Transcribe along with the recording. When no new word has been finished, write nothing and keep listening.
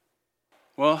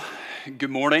Well, good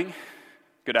morning,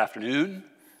 good afternoon,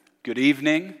 good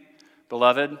evening,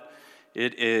 beloved.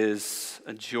 It is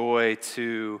a joy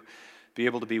to be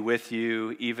able to be with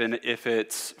you, even if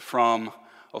it's from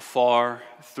afar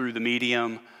through the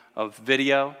medium of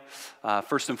video.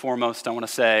 First and foremost, I want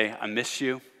to say I miss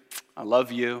you. I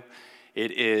love you.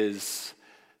 It is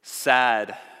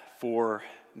sad for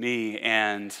me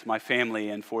and my family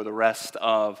and for the rest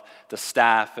of the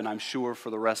staff, and I'm sure for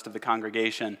the rest of the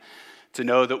congregation, to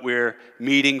know that we're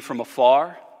meeting from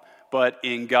afar, but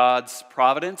in God's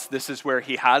providence, this is where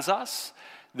He has us.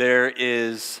 There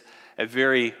is a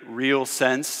very real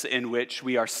sense in which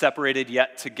we are separated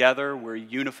yet together. We're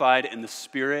unified in the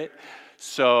Spirit.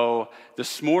 So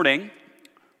this morning,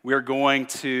 we're going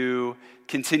to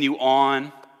continue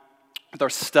on with our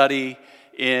study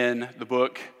in the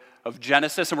book of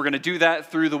Genesis, and we're going to do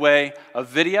that through the way of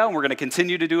video, and we're going to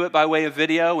continue to do it by way of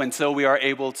video until we are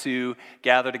able to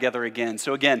gather together again.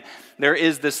 So again, there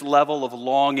is this level of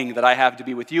longing that I have to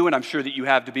be with you, and I'm sure that you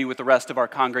have to be with the rest of our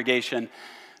congregation.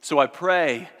 So I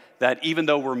pray that even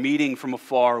though we're meeting from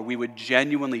afar, we would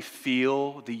genuinely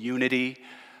feel the unity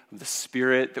of the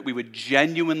Spirit, that we would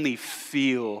genuinely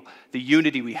feel the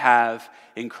unity we have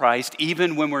in Christ,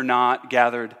 even when we're not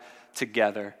gathered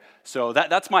together. So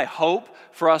that's my hope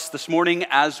for us this morning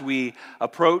as we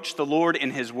approach the Lord in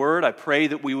His Word. I pray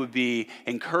that we would be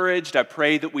encouraged. I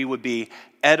pray that we would be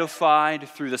edified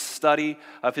through the study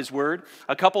of His Word.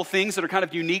 A couple things that are kind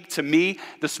of unique to me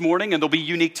this morning, and they'll be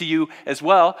unique to you as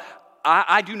well.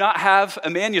 I do not have a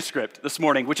manuscript this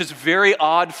morning, which is very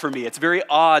odd for me. It's very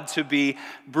odd to be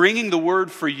bringing the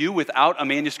word for you without a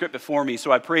manuscript before me.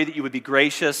 So I pray that you would be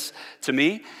gracious to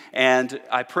me, and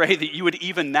I pray that you would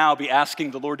even now be asking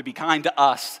the Lord to be kind to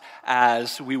us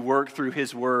as we work through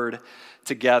His word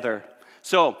together.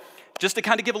 So just to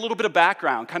kind of give a little bit of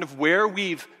background, kind of where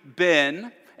we've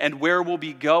been and where we'll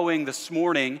be going this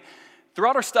morning,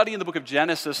 throughout our study in the book of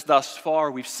Genesis thus far,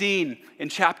 we've seen in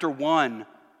chapter 1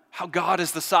 how God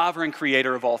is the sovereign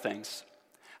creator of all things,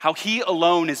 how He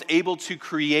alone is able to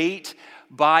create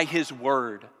by His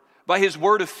word. By His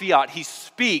word of fiat, He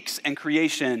speaks and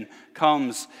creation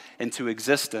comes into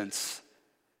existence.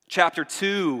 Chapter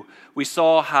 2, we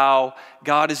saw how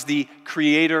God is the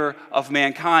creator of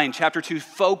mankind. Chapter 2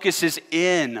 focuses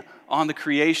in on the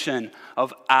creation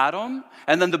of Adam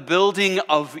and then the building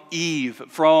of Eve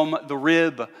from the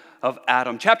rib of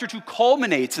Adam. Chapter 2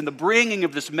 culminates in the bringing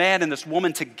of this man and this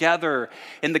woman together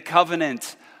in the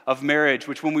covenant of marriage,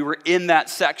 which when we were in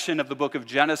that section of the book of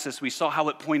Genesis, we saw how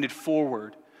it pointed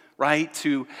forward, right,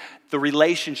 to the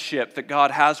relationship that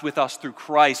God has with us through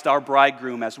Christ, our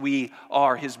bridegroom, as we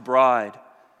are His bride.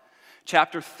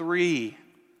 Chapter 3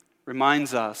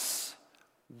 reminds us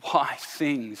why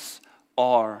things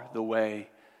are the way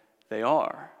they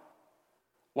are.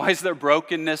 Why is there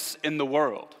brokenness in the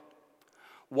world?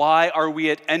 Why are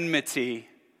we at enmity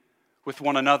with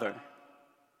one another?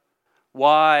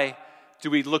 Why do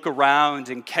we look around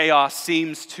and chaos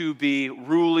seems to be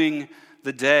ruling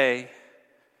the day?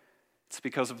 It's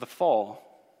because of the fall.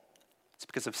 It's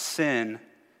because of sin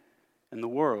in the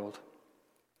world.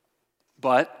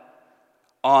 But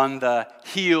on the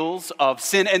heels of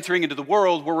sin entering into the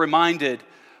world, we're reminded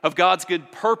of God's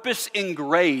good purpose and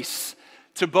grace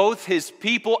to both His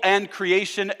people and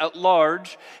creation at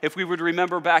large. If we would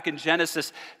remember back in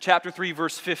Genesis chapter 3,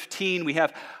 verse 15, we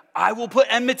have, I will put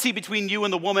enmity between you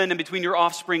and the woman and between your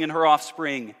offspring and her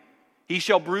offspring. He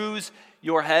shall bruise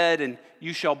your head and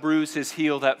you shall bruise his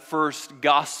heel. That first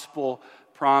gospel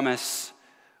promise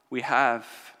we have.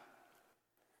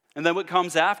 And then what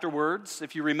comes afterwards,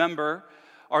 if you remember,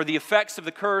 are the effects of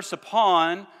the curse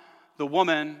upon the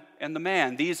woman and the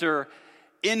man. These are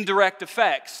indirect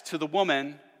effects to the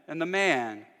woman and the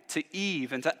man, to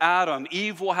Eve and to Adam.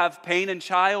 Eve will have pain in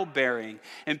childbearing.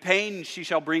 In pain she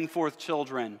shall bring forth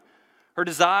children. Her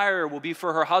desire will be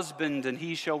for her husband, and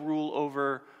he shall rule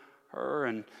over her.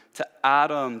 And to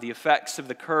Adam, the effects of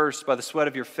the curse, by the sweat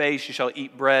of your face you shall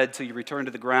eat bread till you return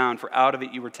to the ground, for out of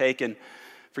it you were taken.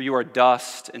 For you are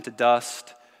dust, and to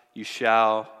dust you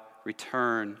shall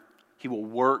return. He will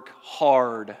work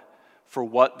hard for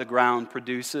what the ground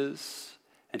produces,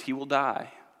 and he will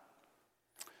die.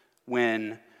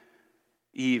 When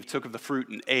Eve took of the fruit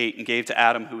and ate and gave to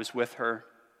Adam who was with her,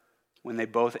 when they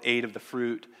both ate of the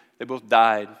fruit, they both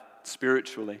died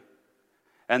spiritually.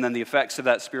 And then the effects of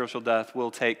that spiritual death will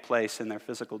take place in their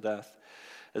physical death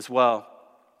as well.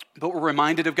 But we're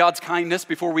reminded of God's kindness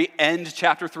before we end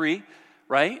chapter 3,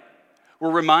 right? We're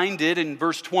reminded in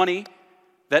verse 20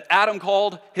 that Adam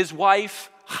called his wife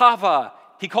Chava.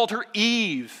 He called her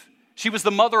Eve. She was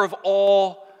the mother of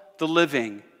all the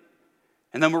living.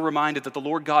 And then we're reminded that the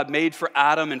Lord God made for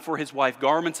Adam and for his wife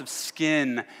garments of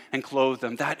skin and clothed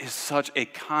them. That is such a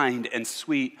kind and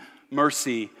sweet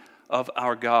mercy of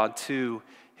our God to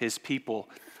his people.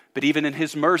 But even in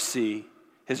his mercy,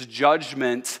 his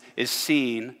judgment is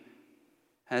seen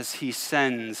as he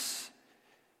sends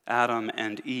Adam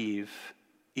and Eve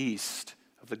east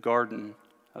of the Garden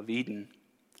of Eden.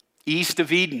 East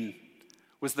of Eden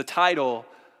was the title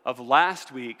of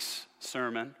last week's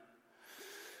sermon.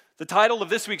 The title of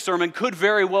this week's sermon could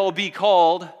very well be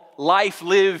called Life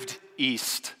Lived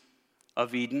East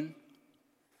of Eden.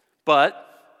 But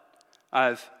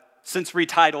I've since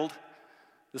retitled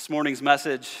this morning's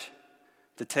message,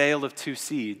 The Tale of Two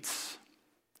Seeds.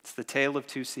 It's the tale of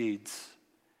two seeds.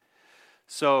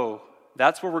 So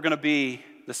that's where we're going to be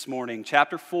this morning.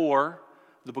 Chapter 4,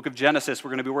 the book of Genesis. We're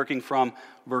going to be working from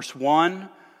verse 1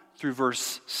 through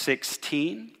verse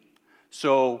 16.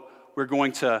 So we're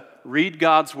going to read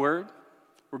God's word,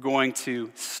 we're going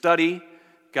to study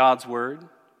God's word,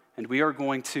 and we are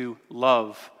going to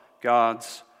love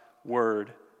God's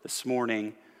word this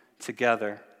morning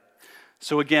together.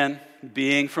 So again,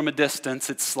 being from a distance,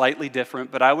 it's slightly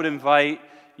different, but I would invite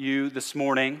you this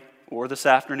morning, or this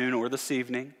afternoon, or this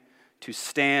evening, to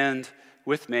stand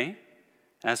with me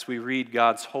as we read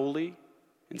God's holy,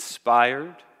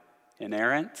 inspired,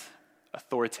 inerrant,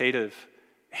 authoritative,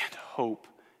 and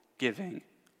hope-giving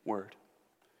word.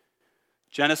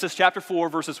 Genesis chapter 4,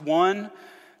 verses 1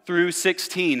 through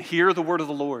 16. Hear the word of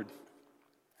the Lord.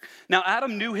 Now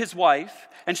Adam knew his wife,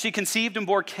 and she conceived and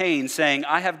bore Cain, saying,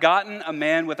 I have gotten a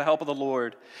man with the help of the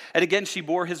Lord. And again she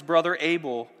bore his brother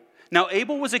Abel. Now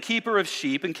Abel was a keeper of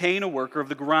sheep, and Cain a worker of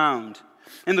the ground.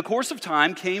 In the course of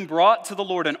time, Cain brought to the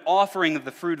Lord an offering of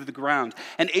the fruit of the ground.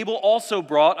 And Abel also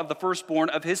brought of the firstborn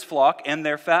of his flock and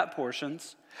their fat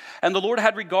portions. And the Lord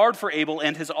had regard for Abel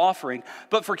and his offering,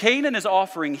 but for Cain and his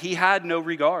offering he had no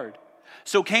regard.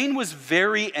 So Cain was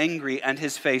very angry, and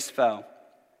his face fell.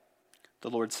 The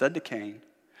Lord said to Cain,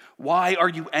 Why are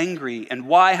you angry, and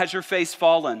why has your face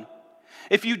fallen?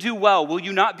 If you do well, will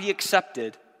you not be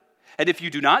accepted? And if you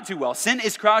do not do well, sin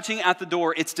is crouching at the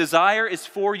door. Its desire is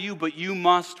for you, but you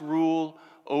must rule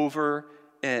over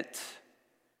it.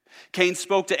 Cain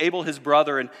spoke to Abel his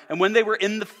brother, and when they were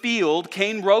in the field,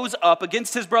 Cain rose up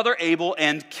against his brother Abel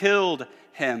and killed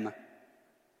him.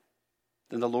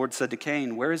 Then the Lord said to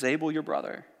Cain, Where is Abel your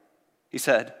brother? He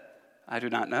said, I do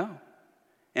not know.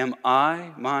 Am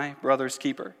I my brother's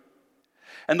keeper?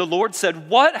 And the Lord said,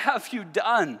 What have you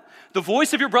done? The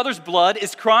voice of your brother's blood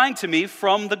is crying to me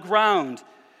from the ground.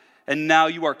 And now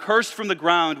you are cursed from the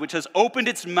ground, which has opened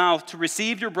its mouth to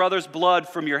receive your brother's blood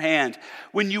from your hand.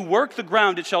 When you work the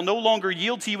ground, it shall no longer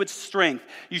yield to you its strength.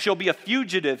 You shall be a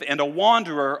fugitive and a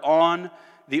wanderer on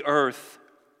the earth.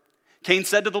 Cain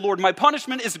said to the Lord, My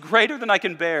punishment is greater than I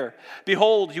can bear.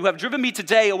 Behold, you have driven me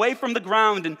today away from the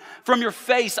ground, and from your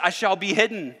face I shall be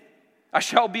hidden. I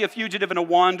shall be a fugitive and a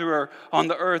wanderer on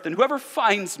the earth, and whoever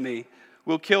finds me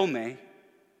will kill me.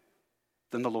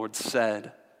 Then the Lord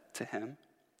said to him,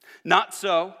 Not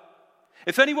so.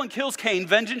 If anyone kills Cain,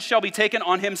 vengeance shall be taken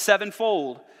on him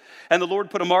sevenfold. And the Lord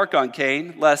put a mark on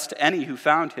Cain, lest any who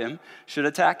found him should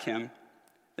attack him.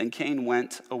 Then Cain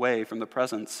went away from the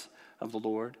presence of the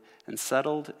Lord and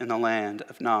settled in the land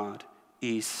of Nod,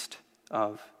 east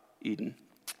of Eden.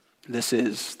 This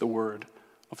is the word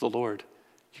of the Lord.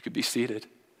 You could be seated.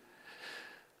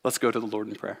 Let's go to the Lord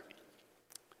in prayer.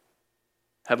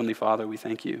 Heavenly Father, we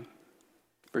thank you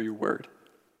for your word.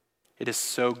 It is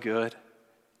so good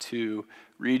to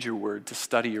read your word, to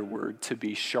study your word, to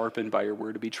be sharpened by your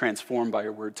word, to be transformed by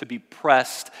your word, to be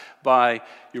pressed by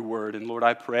your word. And Lord,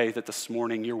 I pray that this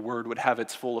morning your word would have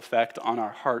its full effect on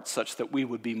our hearts such that we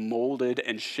would be molded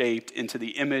and shaped into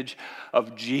the image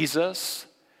of Jesus,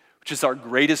 which is our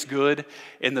greatest good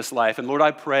in this life. And Lord,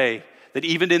 I pray that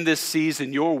even in this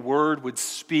season, your word would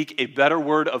speak a better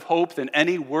word of hope than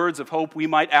any words of hope we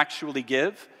might actually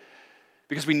give,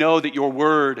 because we know that your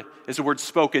word is a word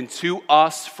spoken to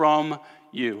us from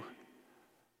you.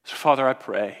 So Father, I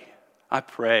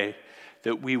pray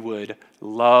that we would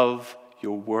love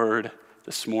your word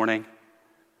this morning,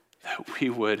 that we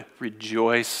would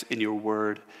rejoice in your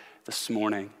word this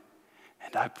morning.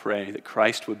 And I pray that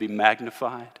Christ would be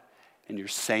magnified and your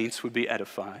saints would be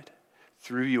edified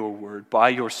through your word, by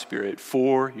your Spirit,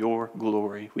 for your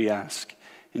glory, we ask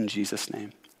in Jesus'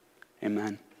 name.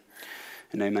 Amen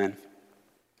and amen.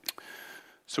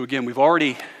 So again, we've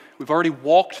already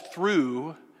walked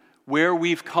through where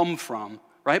we've come from,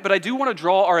 right? But I do want to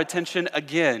draw our attention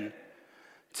again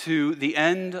to the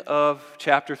end of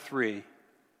chapter 3.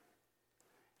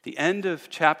 The end of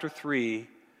chapter 3,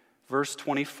 verse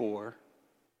 24.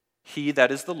 He,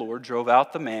 that is the Lord, drove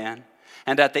out the man,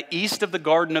 and at the east of the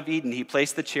Garden of Eden he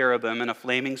placed the cherubim and a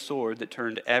flaming sword that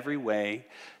turned every way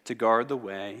to guard the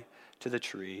way to the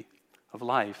tree of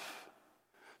life.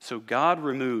 So God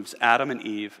removes Adam and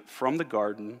Eve from the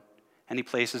garden, and he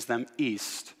places them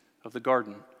east of the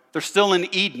garden. They're still in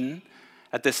Eden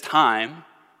at this time,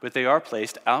 but they are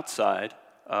placed outside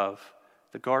of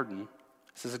the garden.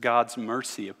 This is God's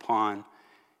mercy upon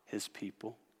his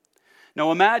people.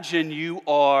 Now imagine you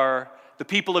are the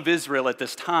people of Israel at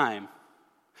this time.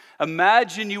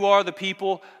 Imagine you are the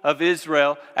people of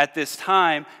Israel at this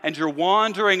time, and you're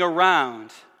wandering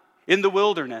around in the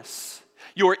wilderness.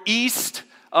 You're east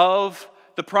of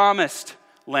the promised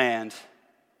land,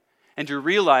 and you're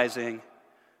realizing,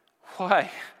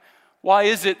 why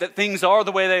is it that things are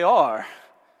the way they are?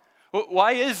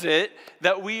 Why is it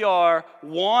that we are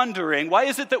wandering? Why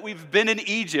is it that we've been in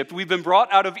Egypt? We've been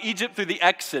brought out of Egypt through the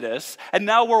Exodus, and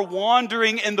now we're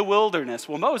wandering in the wilderness.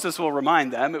 Well, Moses will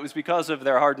remind them it was because of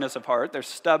their hardness of heart, their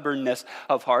stubbornness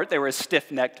of heart. They were a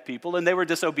stiff-necked people, and they were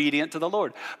disobedient to the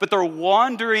Lord. But they're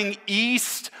wandering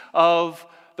east of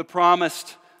the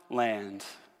promised land.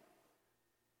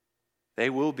 They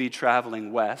will be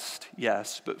traveling west,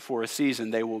 yes, but for a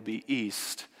season they will be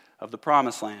east of the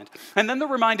promised land. And then they're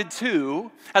reminded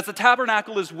too, as the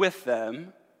tabernacle is with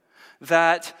them,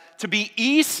 that to be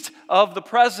east of the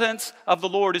presence of the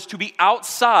Lord is to be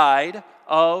outside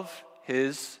of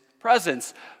his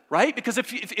presence, right? Because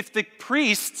if the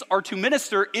priests are to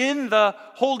minister in the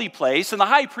holy place, and the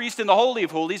high priest in the Holy of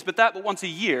Holies, but once a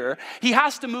year, he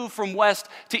has to move from west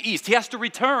to east. He has to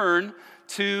return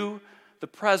to the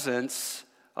presence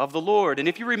of the Lord. And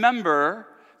if you remember,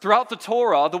 throughout the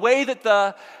Torah, the way that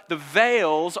the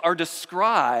veils are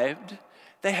described,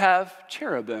 they have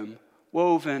cherubim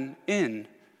woven in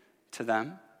to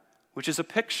them, which is a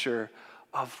picture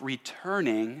of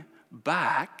returning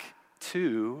back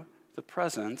to the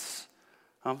presence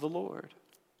of the Lord.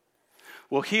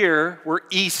 Well, here we're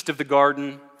east of the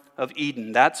Garden of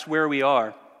Eden. That's where we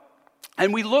are.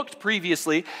 And we looked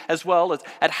previously as well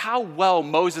at how well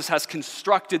Moses has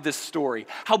constructed this story,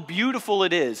 how beautiful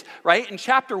it is, right? In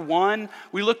chapter 1,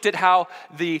 we looked at how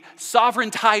the sovereign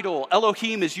title,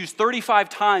 Elohim, is used 35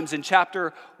 times in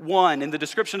chapter 1 in the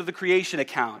description of the creation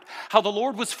account, how the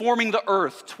Lord was forming the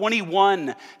earth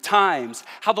 21 times,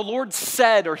 how the Lord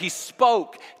said or he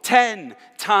spoke 10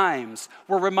 times.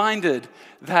 We're reminded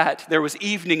that there was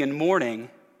evening and morning,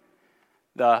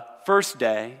 the first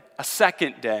day, a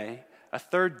second day, a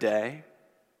third day.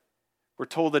 We're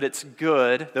told that it's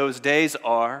good. Those days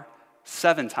are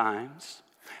 7 times.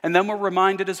 And then we're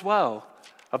reminded as well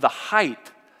of the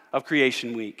height of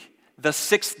creation week, the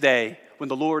 6th day when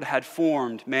the Lord had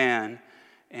formed man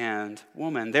and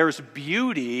woman. There's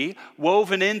beauty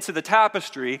woven into the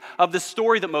tapestry of the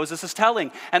story that Moses is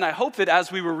telling. And I hope that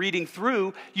as we were reading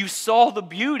through, you saw the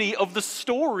beauty of the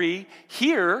story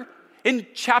here in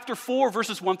chapter 4,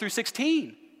 verses 1 through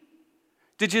 16.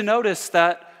 Did you notice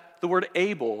that the word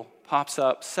Abel pops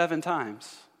up 7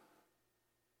 times?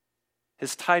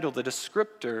 His title, the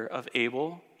descriptor of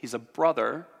Abel, he's a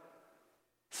brother,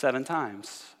 7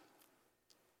 times.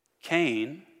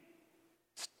 Cain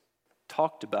is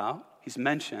talked about, he's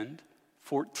mentioned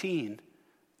 14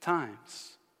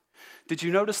 times. Did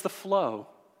you notice the flow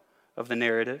of the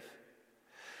narrative?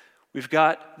 We've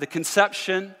got the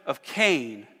conception of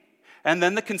Cain, and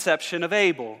then the conception of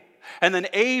Abel. And then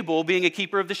Abel being a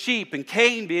keeper of the sheep, and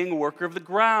Cain being a worker of the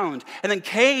ground, and then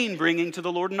Cain bringing to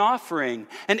the Lord an offering,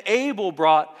 and Abel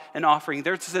brought an offering.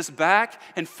 There's this back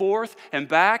and forth and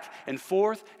back and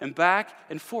forth and back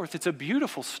and forth. It's a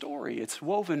beautiful story. It's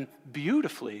woven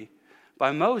beautifully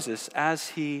by Moses as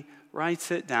he writes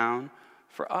it down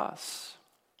for us.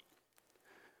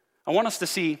 I want us to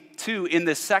see, too, in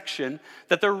this section,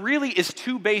 that there really is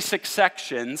 2 basic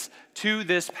sections to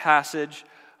this passage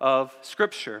of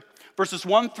Scripture. Verses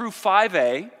 1 through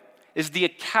 5a is the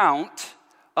account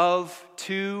of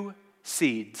 2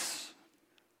 seeds.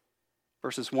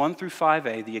 Verses 1 through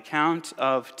 5a, the account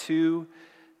of 2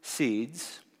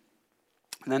 seeds.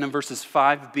 And then in verses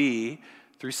 5b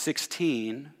through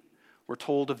 16, we're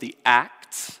told of the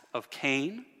acts of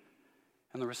Cain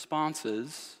and the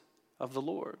responses of the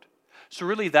Lord. So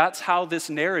really that's how this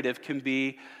narrative can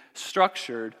be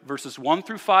structured. Verses 1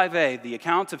 through 5a, the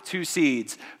account of 2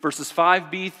 seeds. Verses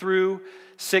 5b through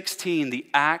 16, the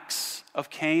acts of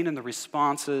Cain and the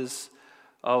responses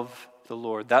of the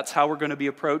Lord. That's how we're going to be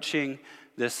approaching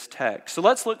this text. So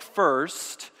let's look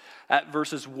first at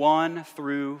verses 1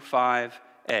 through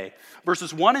 5a.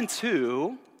 Verses 1 and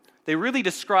 2, they really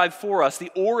describe for us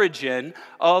the origin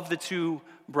of the 2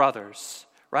 brothers.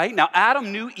 right? Now,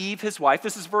 Adam knew Eve, his wife,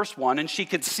 this is verse 1, and she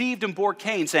conceived and bore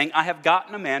Cain, saying, I have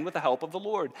gotten a man with the help of the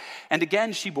Lord. And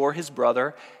again, she bore his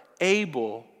brother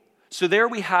Abel. So there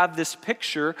we have this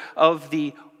picture of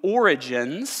the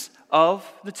origins of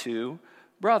the two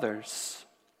brothers.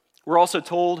 We're also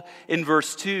told in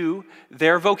verse 2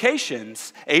 their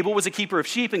vocations. Abel was a keeper of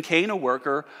sheep and Cain a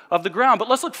worker of the ground. But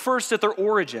let's look first at their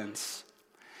origins.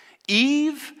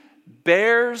 Eve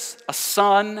bears a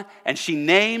son, and she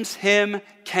names him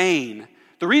Cain.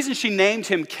 The reason she named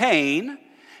him Cain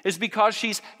is because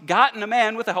she's gotten a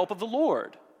man with the help of the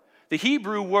Lord. The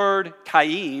Hebrew word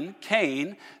Cain,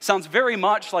 sounds very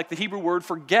much like the Hebrew word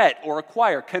for get or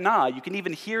acquire, kana. You can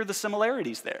even hear the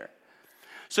similarities there.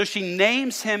 So she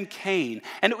names him Cain.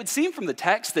 And it would seem from the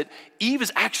text that Eve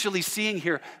is actually seeing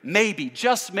here, maybe,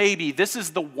 just maybe, this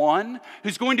is the one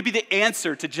who's going to be the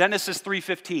answer to Genesis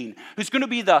 3:15, who's going to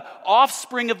be the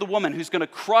offspring of the woman, who's going to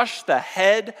crush the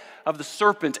head of the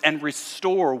serpent and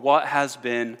restore what has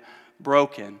been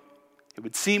broken. It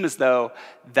would seem as though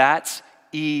that's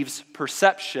Eve's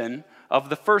perception of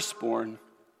the firstborn.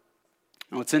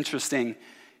 And what's interesting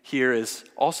here is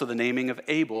also the naming of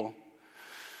Abel.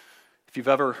 If you've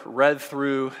ever read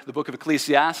through the book of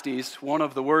Ecclesiastes, one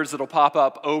of the words that'll pop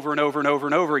up over and over and over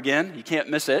and over again, you can't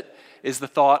miss it, is the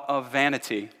thought of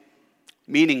vanity.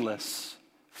 Meaningless,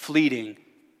 fleeting.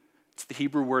 It's the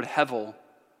Hebrew word hevel.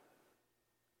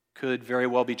 Could very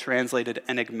well be translated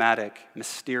enigmatic,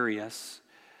 mysterious.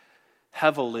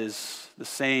 Hevel is the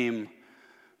same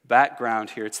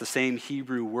background here. It's the same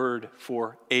Hebrew word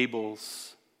for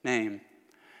Abel's name,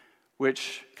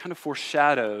 which kind of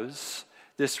foreshadows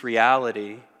this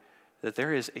reality that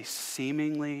there is a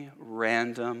seemingly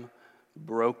random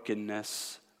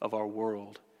brokenness of our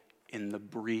world in the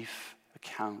brief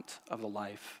account of the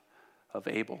life of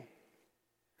Abel.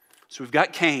 So we've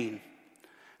got Cain and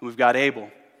we've got Abel,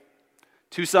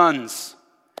 two sons,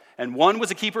 and one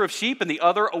was a keeper of sheep and the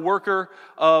other a worker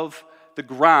of the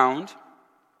ground.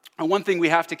 And one thing we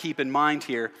have to keep in mind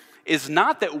here is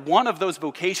not that one of those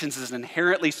vocations is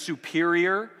inherently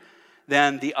superior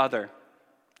than the other.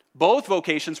 Both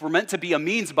vocations were meant to be a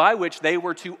means by which they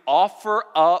were to offer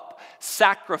up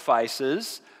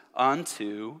sacrifices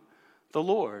unto the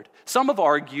Lord. Some have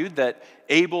argued that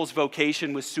Abel's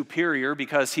vocation was superior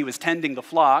because he was tending the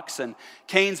flocks, and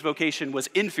Cain's vocation was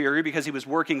inferior because he was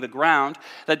working the ground.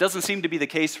 That doesn't seem to be the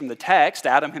case from the text.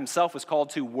 Adam himself was called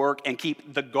to work and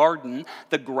keep the garden,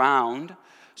 the ground.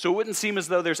 So it wouldn't seem as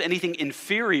though there's anything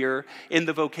inferior in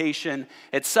the vocation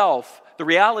itself. The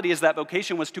reality is that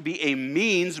vocation was to be a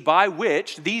means by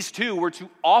which these two were to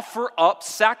offer up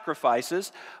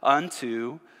sacrifices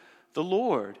unto the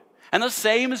Lord. And the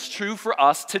same is true for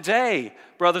us today,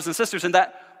 brothers and sisters, in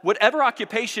that whatever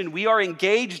occupation we are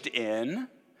engaged in,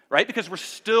 right, because we're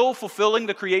still fulfilling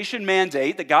the creation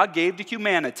mandate that God gave to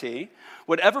humanity,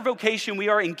 whatever vocation we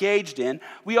are engaged in,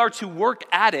 we are to work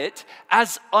at it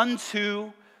as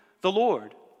unto the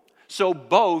Lord. So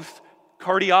both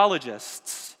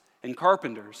cardiologists and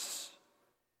carpenters,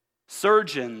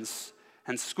 surgeons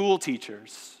and school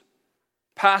teachers,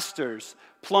 pastors,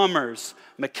 plumbers,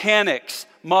 mechanics,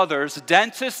 mothers,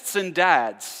 dentists and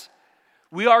dads,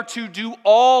 we are to do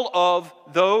all of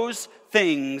those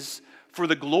things for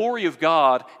the glory of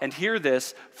God, and hear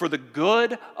this, for the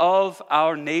good of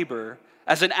our neighbor,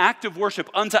 as an act of worship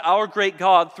unto our great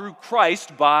God through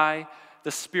Christ by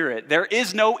the Spirit. There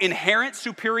is no inherent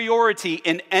superiority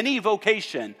in any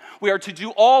vocation. We are to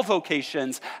do all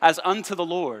vocations as unto the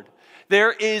Lord.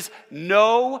 There is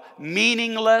no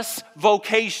meaningless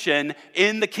vocation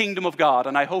in the kingdom of God,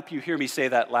 and I hope you hear me say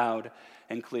that loud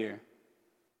and clear.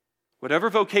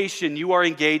 Whatever vocation you are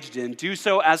engaged in, do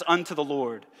so as unto the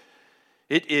Lord.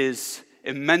 It is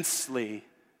immensely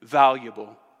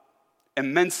valuable,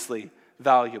 immensely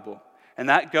valuable. And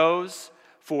that goes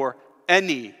for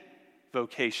any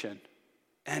vocation,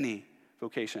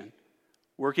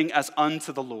 working as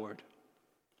unto the Lord.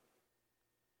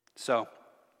 So,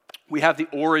 we have the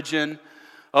origin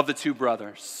of the two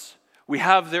brothers. We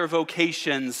have their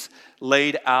vocations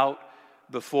laid out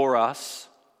before us.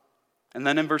 And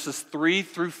then in verses 3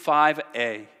 through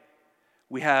 5a,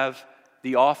 we have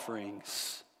the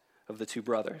offerings of the two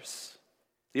brothers.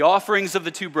 The offerings of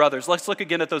the two brothers. Let's look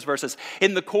again at those verses.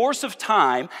 In the course of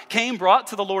time, Cain brought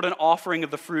to the Lord an offering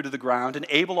of the fruit of the ground, and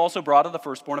Abel also brought of the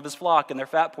firstborn of his flock and their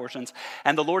fat portions.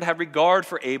 And the Lord had regard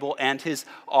for Abel and his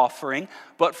offering,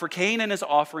 but for Cain and his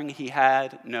offering he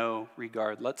had no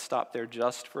regard. Let's stop there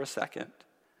just for a second.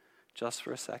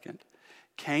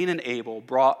 Cain and Abel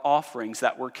brought offerings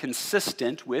that were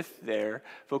consistent with their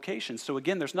vocations. So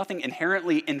again, there's nothing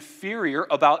inherently inferior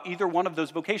about either one of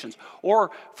those vocations, or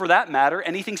for that matter,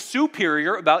 anything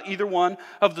superior about either one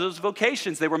of those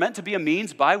vocations. They were meant to be a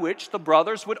means by which the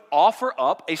brothers would offer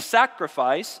up a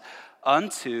sacrifice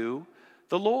unto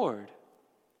the Lord.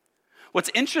 What's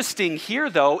interesting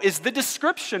here, though, is the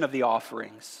description of the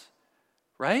offerings,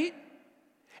 right?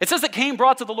 It says that Cain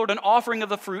brought to the Lord an offering of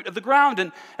the fruit of the ground,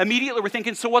 and immediately we're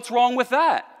thinking, so what's wrong with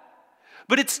that?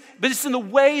 But it's in the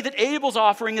way that Abel's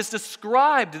offering is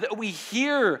described that we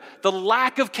hear the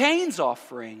lack of Cain's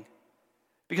offering.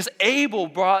 Because Abel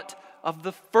brought of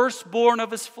the firstborn of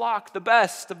his flock, the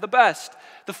best of the best,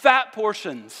 the fat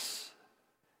portions.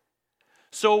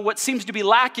 So what seems to be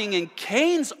lacking in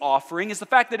Cain's offering is the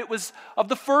fact that it was of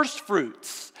the first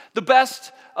fruits, the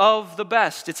best of the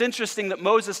best. It's interesting that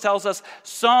Moses tells us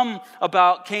some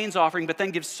about Cain's offering, but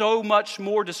then gives so much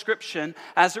more description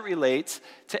as it relates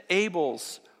to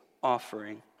Abel's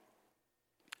offering.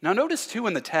 Now notice too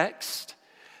in the text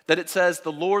that it says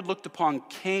the Lord looked upon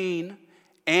Cain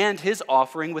and his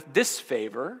offering with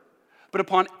disfavor, but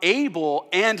upon Abel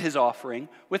and his offering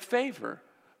with favor,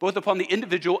 both upon the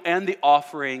individual and the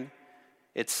offering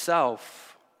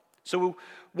itself. So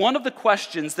one of the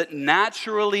questions that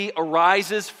naturally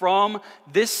arises from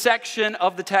this section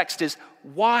of the text is,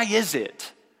 why is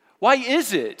it? Why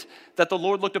is it that the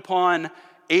Lord looked upon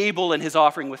Abel and his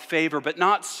offering with favor, but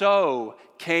not so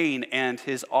Cain and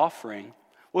his offering?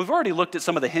 Well, we've already looked at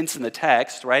some of the hints in the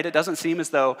text, right? It doesn't seem as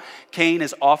though Cain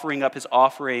is offering up his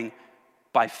offering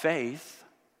by faith.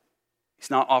 He's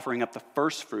not offering up the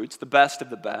first fruits, the best of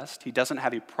the best. He doesn't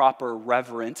have a proper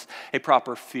reverence, a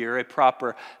proper fear, a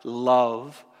proper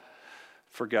love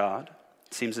for God.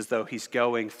 It seems as though he's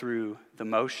going through the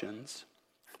motions.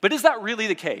 But is that really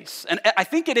the case? And I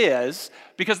think it is,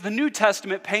 because the New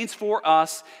Testament paints for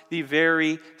us the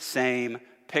very same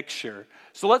picture.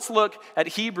 So let's look at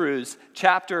Hebrews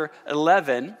chapter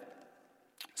 11,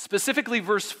 specifically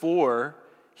verse 4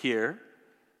 here.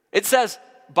 It says,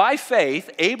 by faith,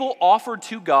 Abel offered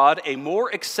to God a more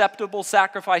acceptable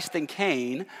sacrifice than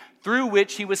Cain, through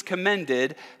which he was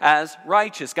commended as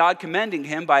righteous. God commending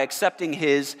him by accepting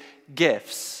his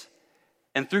gifts.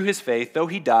 And through his faith, though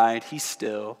he died, he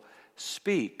still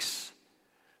speaks.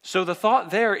 So the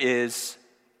thought there is,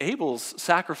 Abel's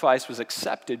sacrifice was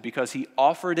accepted because he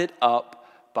offered it up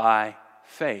by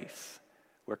faith,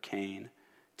 where Cain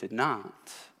did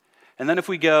not. And then if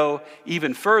we go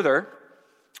even further,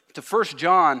 to 1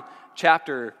 John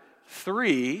chapter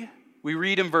 3, we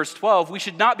read in verse 12, we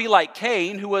should not be like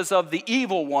Cain, who was of the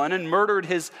evil one and murdered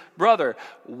his brother.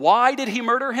 Why did he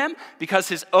murder him? Because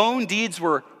his own deeds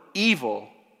were evil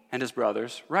and his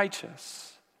brother's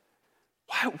righteous.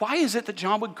 Why is it that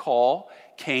John would call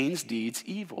Cain's deeds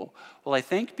evil? Well, I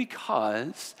think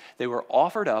because they were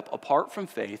offered up apart from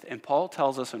faith, and Paul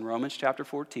tells us in Romans chapter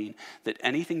 14 that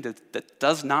anything that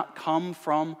does not come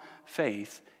from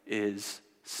faith is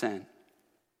sin.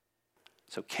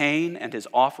 So Cain and his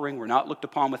offering were not looked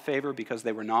upon with favor because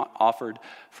they were not offered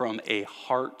from a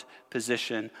heart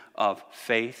position of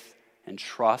faith and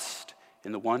trust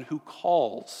in the one who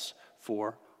calls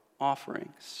for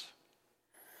offerings.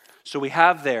 So we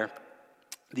have there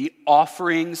the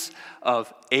offerings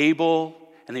of Abel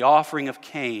and the offering of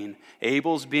Cain.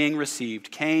 Abel's being received,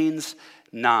 Cain's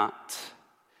not.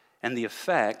 And the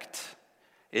effect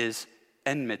is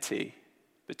enmity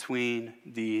between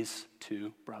these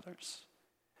two brothers.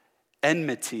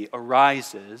 Enmity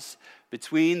arises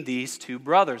between these two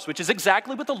brothers, which is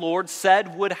exactly what the Lord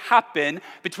said would happen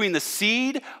between the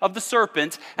seed of the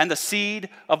serpent and the seed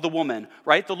of the woman,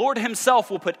 right? The Lord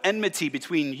himself will put enmity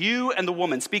between you and the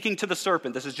woman, speaking to the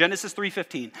serpent. This is Genesis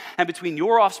 3:15. And between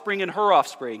your offspring and her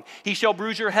offspring, he shall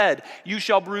bruise your head, you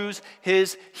shall bruise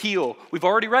his heel. We've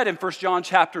already read in 1 John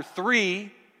chapter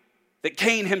 3 that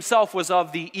Cain himself was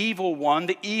of the evil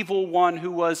one who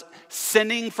was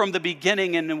sinning from the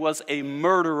beginning and was a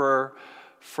murderer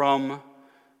from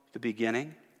the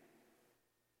beginning.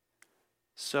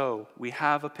 So we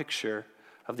have a picture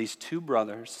of these two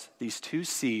brothers, these two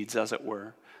seeds, as it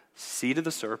were, seed of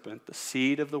the serpent, the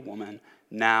seed of the woman,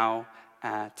 now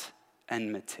at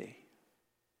enmity.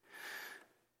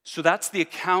 So that's the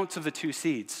account of the two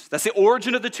seeds. That's the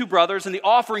origin of the two brothers and the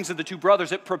offerings of the two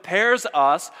brothers. It prepares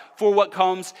us for what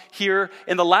comes here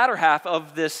in the latter half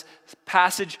of this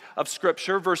passage of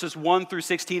Scripture, verses 1 through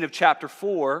 16 of chapter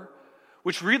 4,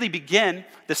 which really begin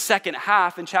the second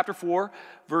half in chapter 4,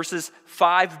 verses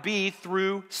 5b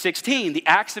through 16, the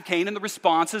acts of Cain and the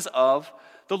responses of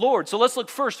the Lord. So let's look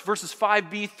first, verses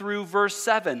 5b through verse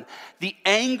 7. The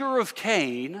anger of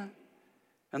Cain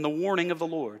and the warning of the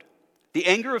Lord. The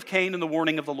anger of Cain and the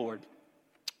warning of the Lord.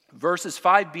 Verses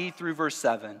 5b through verse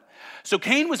 7. So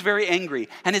Cain was very angry,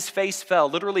 and his face fell.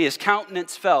 Literally, his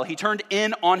countenance fell. He turned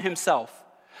in on himself.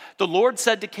 The Lord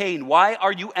said to Cain, why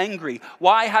are you angry?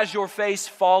 Why has your face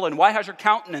fallen? Why has your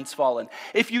countenance fallen?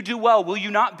 If you do well, will you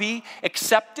not be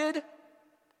accepted?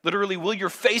 Literally, will your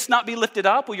face not be lifted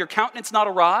up? Will your countenance not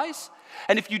arise?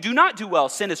 And if you do not do well,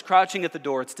 sin is crouching at the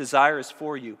door. Its desire is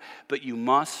for you, but you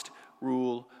must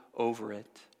rule over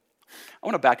it. I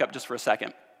want to back up just for a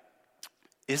second.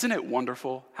 Isn't it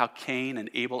wonderful how Cain and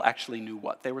Abel actually knew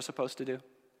what they were supposed to do?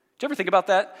 Did you ever think about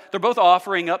that? They're both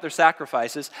offering up their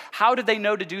sacrifices. How did they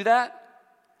know to do that?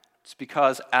 It's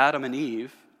because Adam and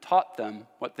Eve taught them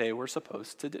what they were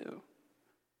supposed to do.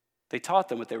 They taught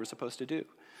them what they were supposed to do.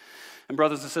 And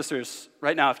brothers and sisters,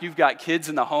 right now, if you've got kids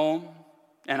in the home,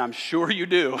 and I'm sure you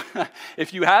do,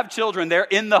 if you have children, they're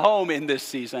in the home in this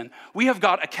season, we have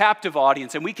got a captive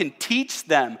audience, and we can teach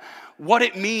them what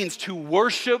it means to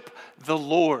worship the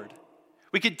Lord.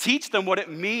 We can teach them what it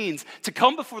means to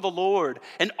come before the Lord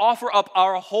and offer up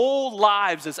our whole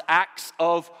lives as acts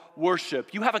of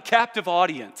worship. You have a captive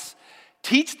audience.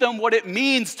 Teach them what it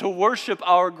means to worship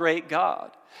our great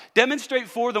God. Demonstrate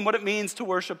for them what it means to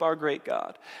worship our great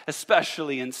God,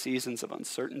 especially in seasons of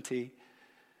uncertainty,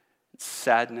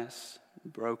 sadness,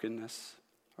 brokenness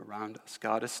around us.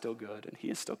 God is still good, and he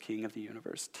is still King of the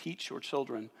universe. Teach your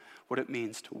children what it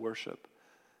means to worship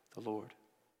the Lord.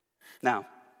 Now,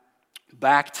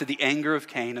 back to the anger of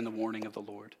Cain and the warning of the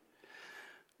Lord.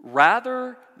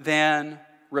 Rather than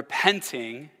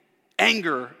repenting,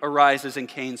 anger arises in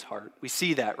Cain's heart. We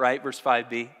see that, right? Verse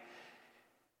 5b.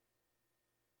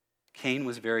 Cain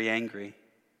was very angry.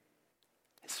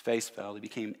 His face fell. He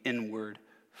became inward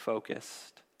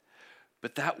focused.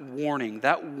 But that warning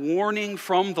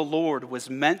from the Lord was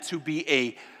meant to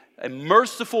be a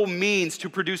merciful means to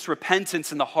produce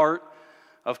repentance in the heart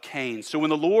of Cain. So when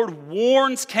the Lord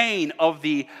warns Cain of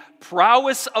the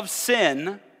prowess of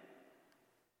sin,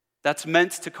 that's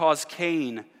meant to cause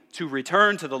Cain to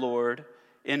return to the Lord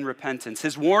in repentance.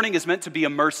 His warning is meant to be a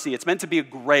mercy. It's meant to be a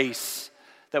grace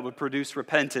that would produce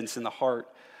repentance in the heart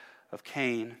of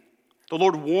Cain. The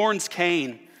Lord warns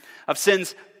Cain of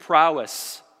sin's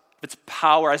prowess, of its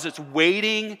power, as it's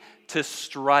waiting to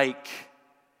strike.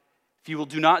 If you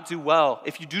do not do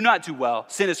well,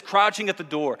 sin is crouching at the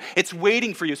door. It's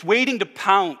waiting for you. It's waiting to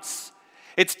pounce.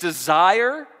 Its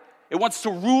desire, it wants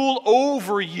to rule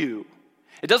over you.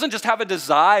 It doesn't just have a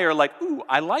desire like, ooh,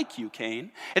 I like you,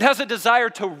 Cain. It has a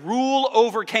desire to rule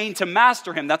over Cain, to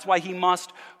master him. That's why he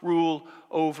must rule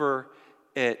over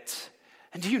it.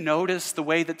 And do you notice the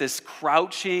way that this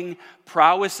crouching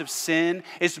prowess of sin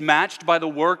is matched by the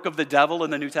work of the devil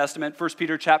in the New Testament? 1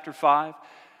 Peter chapter 5.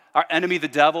 Our enemy, the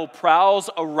devil, prowls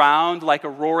around like a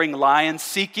roaring lion,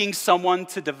 seeking someone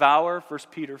to devour. 1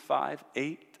 Peter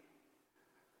 5:8.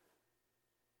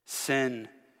 Sin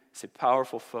is a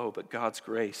powerful foe, but God's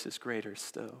grace is greater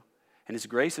still. And his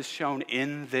grace is shown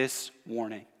in this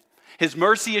warning. His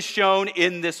mercy is shown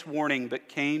in this warning, but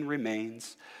Cain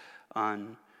remains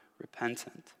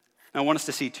unrepentant. Now, I want us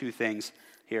to see two things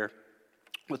here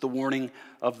with the warning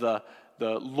of the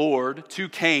Lord to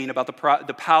Cain about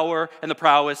the power and the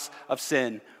prowess of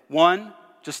sin. One,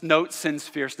 just note sin's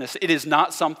fierceness. It is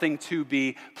not something to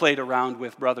be played around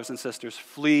with, brothers and sisters.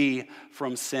 Flee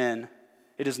from sin.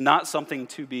 It is not something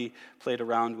to be played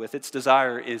around with. Its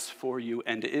desire is for you,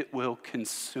 and it will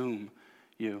consume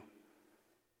you.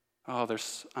 Oh,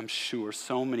 there's, I'm sure,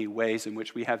 so many ways in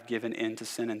which we have given in to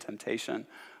sin and temptation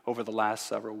over the last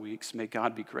several weeks. May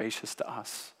God be gracious to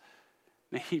us.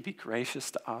 May he be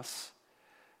gracious to us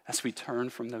as we turn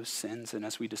from those sins and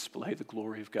as we display the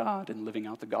glory of God and living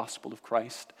out the gospel of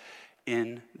Christ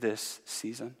in this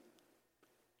season.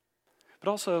 But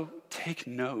also take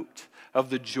note of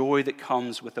the joy that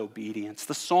comes with obedience.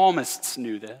 The psalmists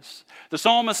knew this. The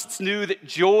psalmists knew that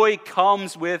joy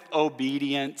comes with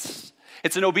obedience.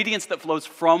 It's an obedience that flows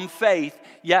from faith.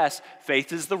 Yes,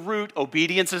 faith is the root,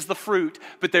 obedience is the fruit,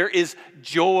 but there is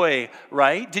joy,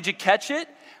 right? Did you catch it?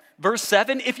 Verse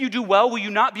 7, if you do well, will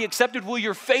you not be accepted? Will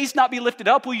your face not be lifted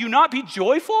up? Will you not be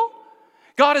joyful?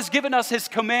 God has given us his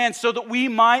command so that we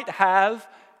might have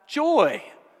joy.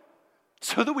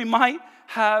 So that we might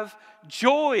have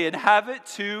joy and have it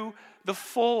to the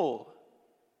full.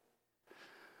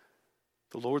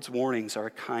 The Lord's warnings are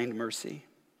a kind mercy,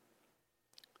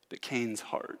 but Cain's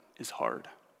heart is hard.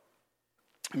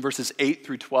 In verses 8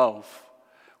 through 12,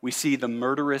 we see the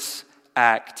murderous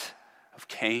act of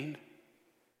Cain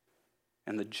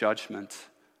and the judgment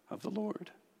of the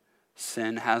Lord.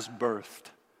 Sin has birthed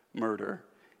murder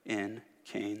in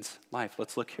Cain's life.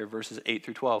 Let's look here, verses 8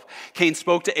 through 12. Cain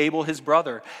spoke to Abel, his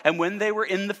brother, and when they were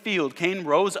in the field, Cain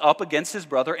rose up against his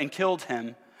brother and killed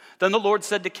him. Then the Lord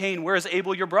said to Cain, "Where is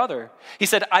Abel your brother?" He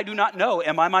said, "I do not know.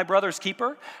 Am I my brother's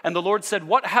keeper?" And the Lord said,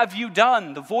 "What have you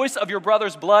done? The voice of your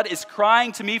brother's blood is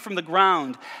crying to me from the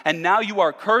ground. And now you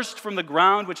are cursed from the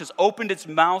ground, which has opened its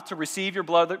mouth to receive your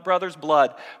brother's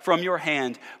blood from your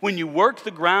hand. When you work the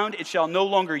ground, it shall no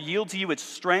longer yield to you its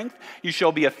strength. You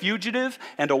shall be a fugitive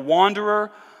and a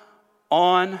wanderer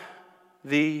on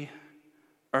the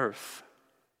earth."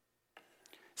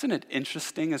 Isn't it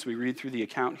interesting as we read through the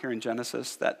account here in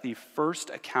Genesis that the first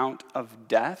account of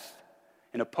death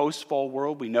in a post-fall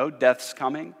world, we know death's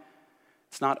coming.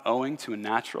 It's not owing to a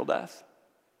natural death.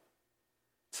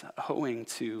 It's owing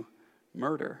to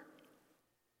murder.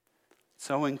 It's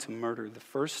owing to murder. The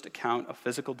first account of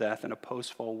physical death in a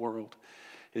post-fall world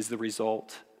is the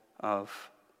result of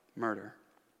murder.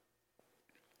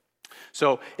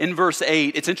 So in verse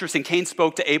 8, it's interesting. Cain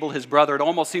spoke to Abel, his brother. It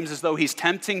almost seems as though he's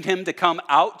tempting him to come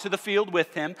out to the field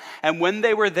with him. And when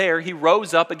they were there, he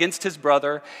rose up against his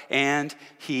brother and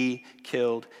he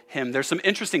killed him. There's some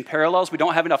interesting parallels. We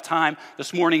don't have enough time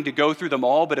this morning to go through them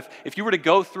all. But if you were to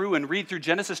go through and read through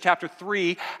Genesis chapter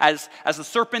 3, as the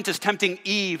serpent is tempting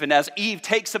Eve, and as Eve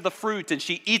takes of the fruit and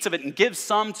she eats of it and gives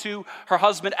some to her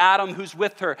husband Adam, who's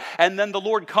with her. And then the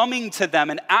Lord coming to them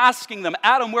and asking them,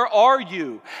 "Adam, where are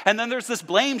you?" And then there's this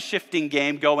blame shifting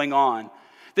game going on,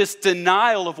 this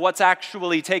denial of what's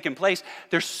actually taken place.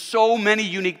 There's so many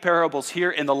unique parables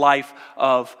here in the life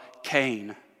of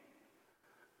Cain,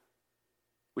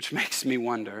 which makes me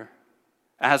wonder,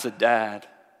 as a dad,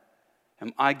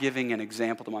 am I giving an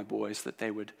example to my boys that they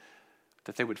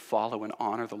would follow and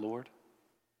honor the Lord?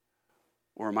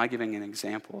 Or am I giving an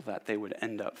example that they would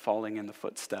end up falling in the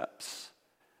footsteps,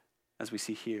 as we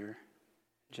see here,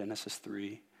 Genesis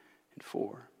 3 and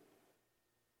 4?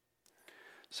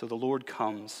 So the Lord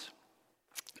comes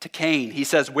to Cain. He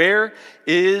says, "Where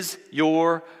is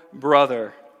your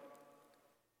brother?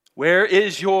 Where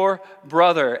is your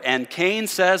brother?" And Cain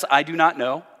says, "I do not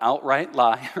know." Outright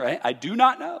lie, right? "I do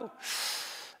not know.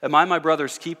 Am I my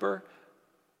brother's keeper?"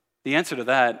 The answer to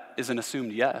that is an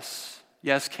assumed yes.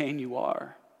 Yes, Cain, you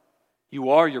are. You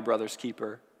are your brother's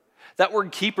keeper. That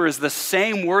word keeper is the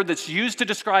same word that's used to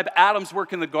describe Adam's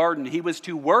work in the garden. He was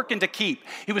to work and to keep.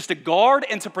 He was to guard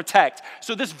and to protect.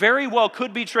 So this very well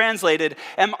could be translated,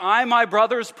 "Am I my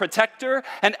brother's protector?"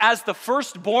 And as the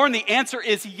firstborn, the answer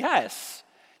is yes.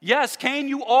 Yes, Cain,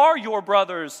 you are your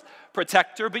brother's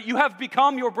protector, but you have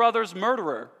become your brother's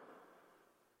murderer.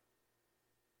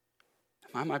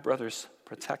 Am I my brother's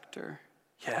protector?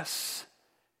 Yes.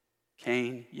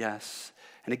 Cain, yes.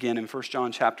 And again, in 1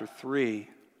 John chapter 3,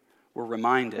 we're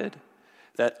reminded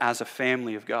that as a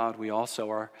family of God, we also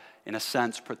are, in a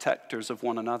sense, protectors of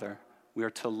one another. We are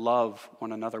to love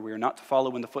one another. We are not to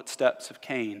follow in the footsteps of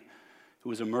Cain, who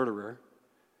was a murderer.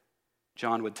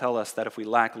 John would tell us that if we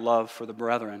lack love for the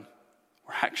brethren,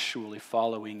 we're actually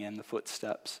following in the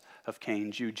footsteps of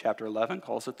Cain. Jude chapter 11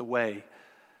 calls it the way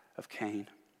of Cain.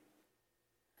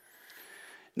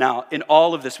 Now, in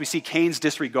all of this, we see Cain's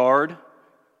disregard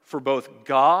for both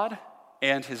God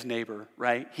and his neighbor,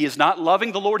 right? He is not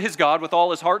loving the Lord his God with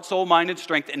all his heart, soul, mind, and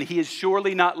strength, and he is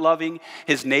surely not loving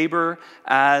his neighbor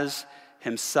as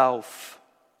himself.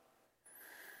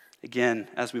 Again,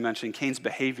 as we mentioned, Cain's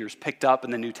behavior is picked up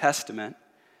in the New Testament.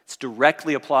 It's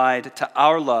directly applied to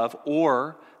our love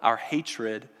or our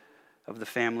hatred of the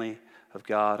family of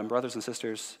God. And brothers and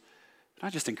sisters, can I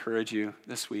just encourage you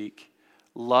this week,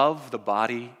 love the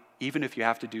body, even if you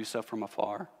have to do so from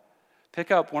afar.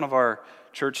 Pick up one of our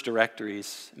church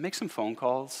directories, make some phone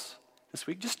calls this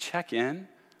week. Just check in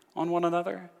on one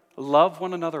another. Love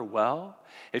one another well.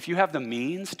 If you have the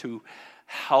means to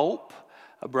help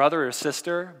a brother or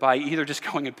sister by either just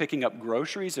going and picking up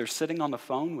groceries or sitting on the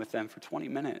phone with them for 20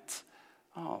 minutes,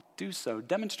 do so.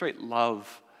 Demonstrate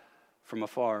love from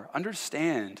afar.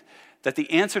 Understand that the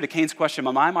answer to Cain's question,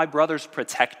 "Am I my brother's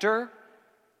protector?"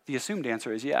 the assumed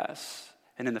answer is yes.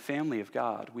 And in the family of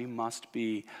God, we must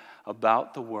be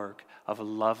about the work of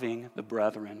loving the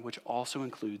brethren, which also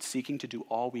includes seeking to do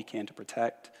all we can to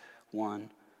protect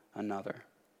one another.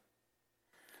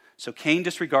 So Cain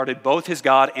disregarded both his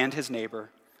God and his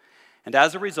neighbor, and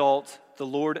as a result, the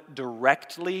Lord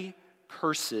directly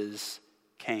curses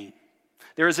Cain.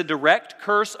 There is a direct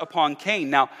curse upon Cain.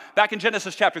 Now, back in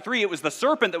Genesis chapter 3, it was the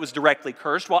serpent that was directly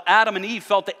cursed, while Adam and Eve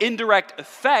felt the indirect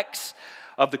effects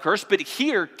of the curse. But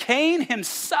here, Cain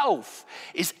himself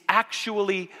is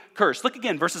actually cursed. Look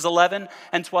again, verses 11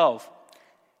 and 12.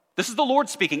 This is the Lord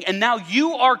speaking. "And now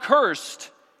you are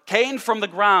cursed, Cain, from the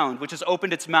ground, which has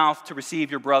opened its mouth to receive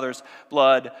your brother's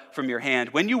blood from your hand.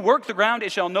 When you work the ground,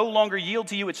 it shall no longer yield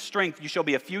to you its strength. You shall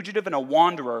be a fugitive and a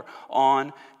wanderer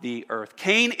on the earth.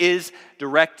 Cain is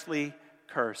directly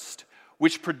cursed,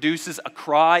 which produces a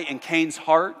cry in Cain's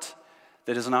heart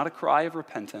that is not a cry of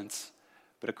repentance,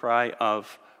 but a cry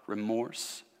of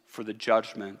remorse for the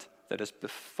judgment that has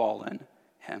befallen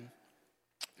him.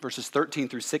 Verses 13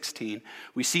 through 16,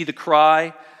 we see the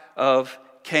cry of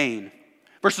Cain.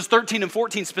 Verses 13 and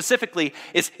 14 specifically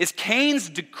is Cain's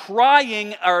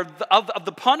decrying of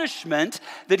the punishment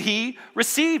that he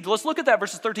received. Let's look at that,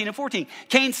 verses 13 and 14.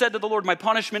 Cain said to the Lord, my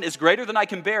punishment is greater than I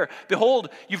can bear. Behold,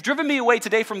 you've driven me away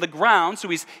today from the ground. So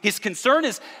his concern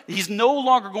is he's no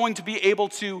longer going to be able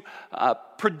to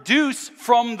produce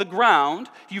from the ground.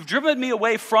 You've driven me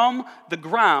away from the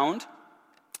ground.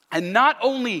 And not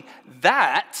only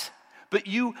that, but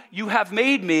you have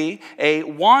made me a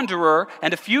wanderer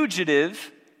and a fugitive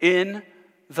in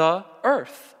the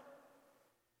earth.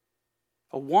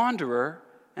 A wanderer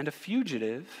and a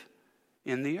fugitive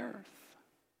in the earth.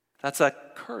 That's a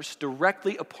curse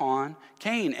directly upon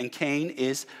Cain. And Cain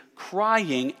is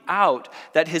crying out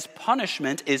that his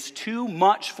punishment is too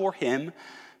much for him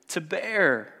to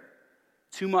bear.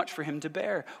 Too much for him to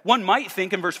bear. One might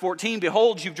think in verse 14,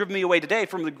 behold, you've driven me away today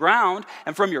from the ground,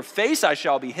 and from your face I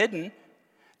shall be hidden.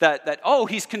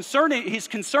 His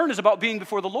concern is about being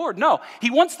before the Lord. No, he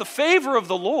wants the favor of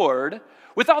the Lord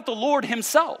without the Lord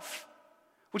himself,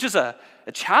 which is a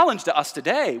challenge to us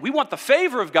today. We want the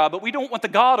favor of God, but we don't want the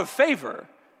God of favor.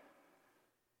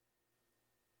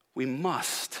 We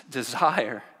must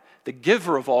desire the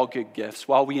giver of all good gifts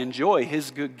while we enjoy his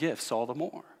good gifts all the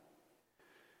more.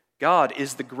 God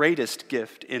is the greatest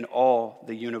gift in all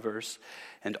the universe,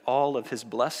 and all of his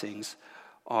blessings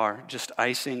are just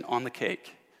icing on the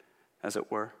cake, as it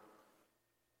were.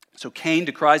 So Cain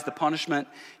decries the punishment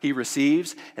he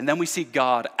receives, and then we see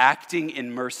God acting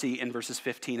in mercy in verses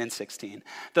 15 and 16.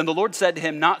 Then the Lord said to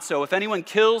him, not so. If anyone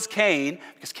kills Cain,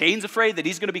 because Cain's afraid that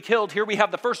he's going to be killed, here we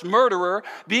have the first murderer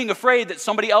being afraid that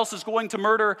somebody else is going to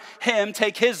murder him,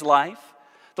 take his life.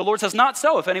 The Lord says, not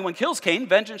so. If anyone kills Cain,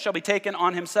 vengeance shall be taken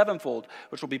on him sevenfold,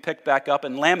 which will be picked back up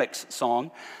in Lamech's song.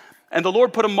 And the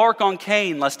Lord put a mark on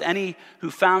Cain, lest any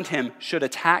who found him should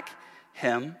attack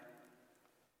him.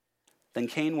 Then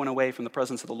Cain went away from the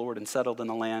presence of the Lord and settled in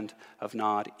the land of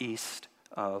Nod, east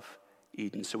of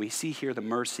Eden. So we see here the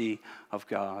mercy of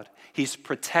God. He's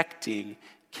protecting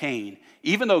Cain.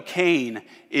 Even though Cain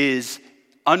is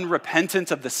unrepentant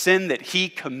of the sin that he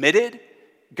committed,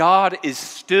 God is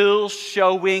still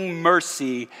showing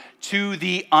mercy to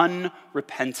the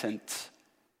unrepentant.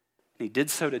 And he did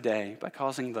so today by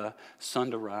causing the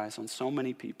sun to rise on so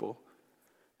many people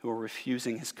who are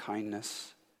refusing his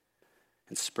kindness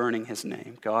and spurning his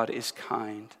name. God is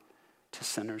kind to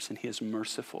sinners, and he is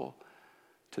merciful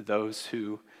to those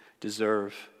who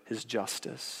deserve his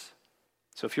justice.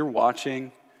 So if you're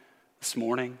watching this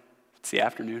morning, it's the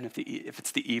afternoon, if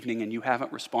it's the evening, and you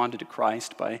haven't responded to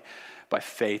Christ by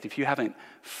faith, if you haven't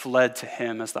fled to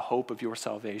him as the hope of your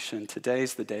salvation,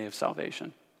 today's the day of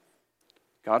salvation.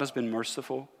 God has been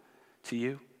merciful to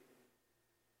you.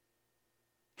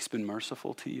 He's been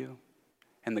merciful to you.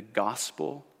 And the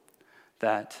gospel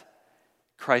that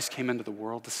Christ came into the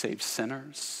world to save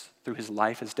sinners through his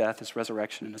life, his death, his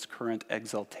resurrection, and his current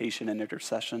exaltation and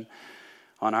intercession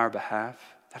on our behalf,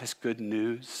 that is good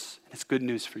news. And it's good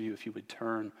news for you if you would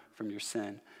turn from your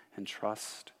sin and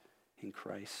trust in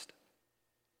Christ.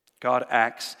 God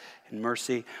acts in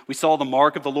mercy. We saw the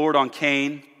mark of the Lord on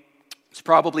Cain. It's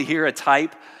probably here a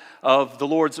type of the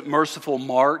Lord's merciful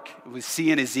mark. We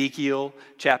see in Ezekiel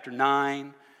chapter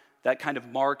 9. That kind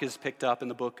of mark is picked up in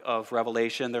the book of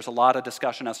Revelation. There's a lot of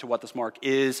discussion as to what this mark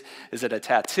is. Is it a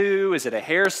tattoo? Is it a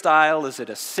hairstyle? Is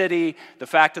it a city? The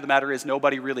fact of the matter is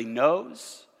nobody really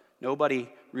knows. Nobody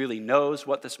really knows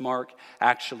what this mark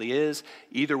actually is.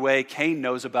 Either way, Cain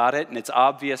knows about it, and it's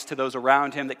obvious to those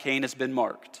around him that Cain has been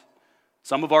marked.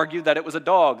 Some have argued that it was a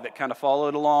dog that kind of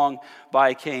followed along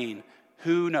by Cain.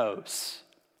 Who knows?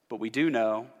 But we do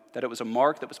know that it was a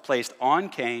mark that was placed on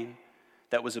Cain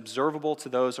that was observable to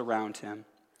those around him.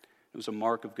 It was a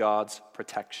mark of God's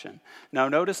protection. Now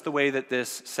notice the way that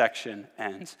this section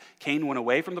ends. Cain went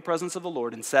away from the presence of the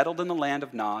Lord and settled in the land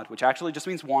of Nod, which actually just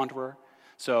means wanderer.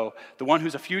 So the one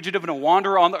who's a fugitive and a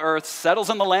wanderer on the earth settles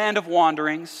in the land of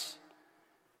wanderings.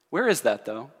 Where is that,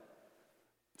 though?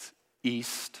 It's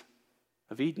east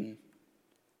of Eden.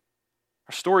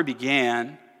 Our story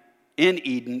began in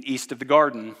Eden, east of the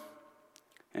garden.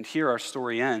 And here our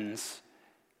story ends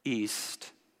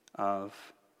east of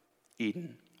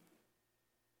Eden.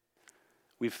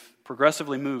 We've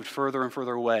progressively moved further and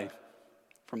further away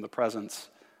from the presence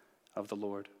of the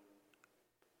Lord.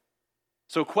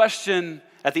 So, question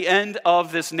at the end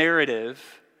of this narrative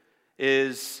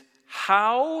is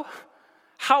how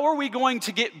are we going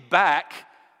to get back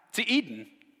to Eden?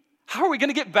 How are we going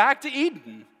to get back to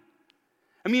Eden?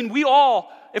 I mean, we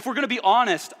all, if we're going to be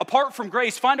honest, apart from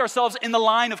grace, find ourselves in the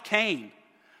line of Cain,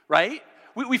 right?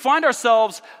 We find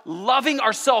ourselves loving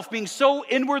ourselves, being so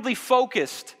inwardly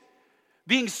focused,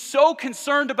 being so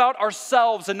concerned about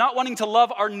ourselves and not wanting to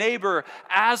love our neighbor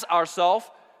as ourselves,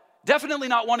 definitely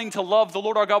not wanting to love the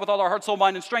Lord our God with all our heart, soul,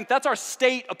 mind, and strength. That's our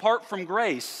state apart from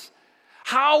grace.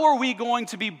 How are we going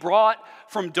to be brought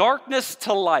from darkness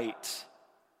to light?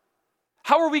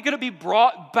 How are we going to be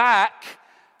brought back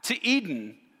to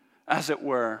Eden, as it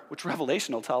were, which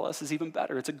Revelation will tell us is even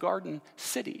better. It's a garden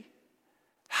city.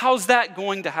 How's that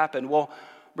going to happen? Well,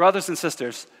 brothers and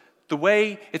sisters, the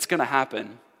way it's going to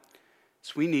happen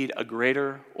is we need a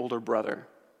greater older brother.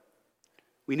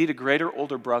 We need a greater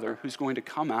older brother who's going to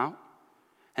come out,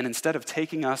 and instead of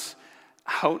taking us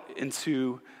out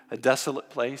into a desolate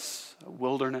place, a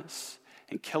wilderness,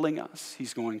 and killing us,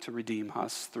 he's going to redeem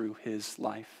us through his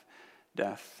life,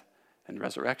 death, and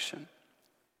resurrection.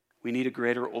 We need a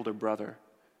greater older brother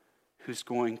who's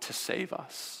going to save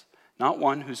us. Not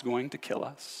one who's going to kill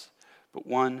us, but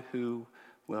one who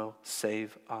will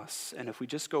save us. And if we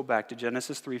just go back to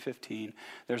Genesis 3:15,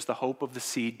 there's the hope of the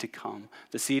seed to come,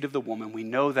 the seed of the woman. We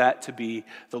know that to be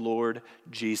the Lord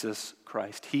Jesus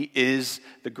Christ. He is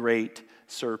the great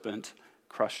serpent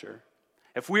crusher.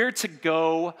 If we're to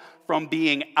go from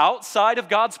being outside of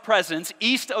God's presence,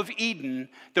 east of Eden,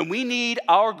 then we need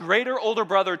our greater older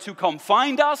brother to come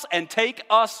find us and take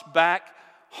us back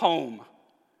home.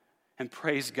 And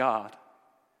praise God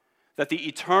that the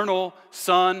eternal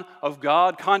Son of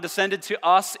God condescended to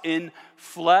us in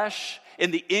flesh, in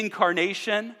the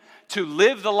incarnation, to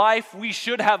live the life we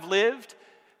should have lived,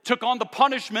 took on the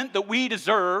punishment that we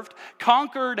deserved,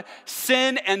 conquered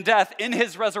sin and death in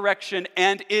his resurrection,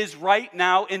 and is right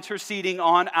now interceding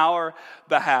on our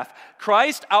behalf.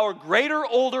 Christ, our greater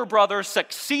older brother,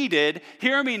 succeeded,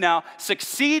 hear me now,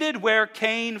 succeeded where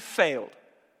Cain failed.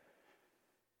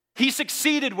 He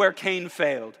succeeded where Cain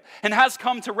failed and has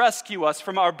come to rescue us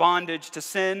from our bondage to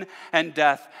sin and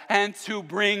death and to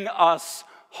bring us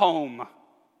home.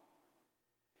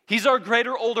 He's our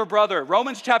greater older brother.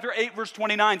 Romans chapter 8 verse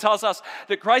 29 tells us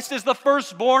that Christ is the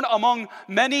firstborn among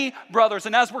many brothers.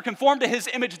 And as we're conformed to his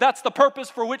image, that's the purpose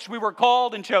for which we were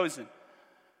called and chosen.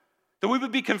 That we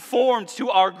would be conformed to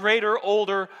our greater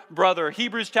older brother.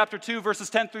 Hebrews chapter 2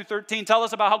 verses 10 through 13 tell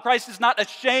us about how Christ is not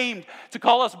ashamed to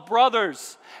call us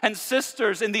brothers and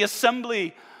sisters in the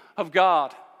assembly of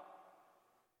God.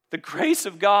 The grace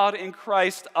of God in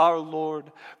Christ our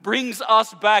Lord brings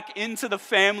us back into the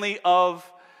family of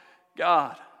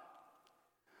God.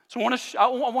 So I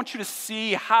want you to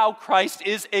see how Christ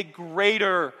is a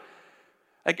greater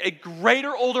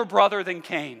older brother than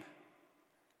Cain.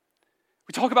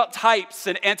 We talk about types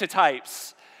and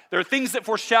antitypes. There are things that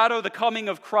foreshadow the coming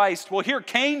of Christ. Well, here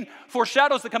Cain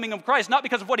foreshadows the coming of Christ, not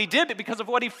because of what he did, but because of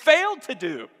what he failed to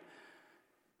do.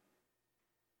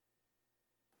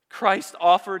 Christ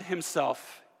offered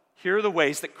himself. Here are the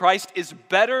ways that Christ is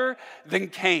better than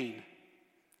Cain.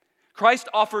 Christ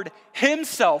offered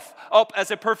himself up as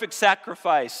a perfect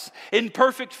sacrifice in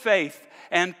perfect faith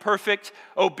and perfect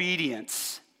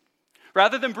obedience.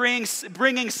 Rather than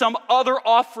bringing some other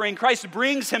offering, Christ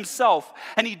brings himself,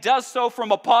 and he does so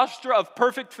from a posture of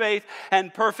perfect faith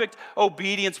and perfect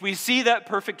obedience. We see that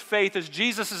perfect faith as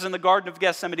Jesus is in the Garden of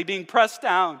Gethsemane being pressed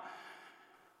down,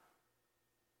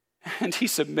 and he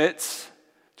submits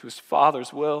to his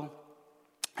Father's will.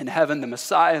 In heaven, the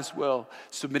Messiah's will,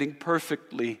 submitting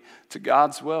perfectly to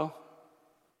God's will.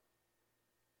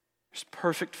 There's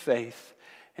perfect faith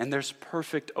and there's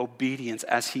perfect obedience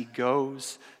as he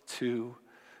goes to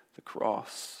the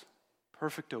cross.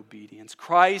 Perfect obedience.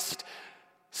 Christ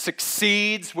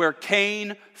succeeds where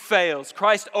Cain fails.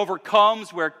 Christ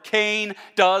overcomes where Cain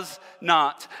does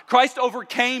not. Christ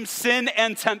overcame sin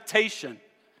and temptation.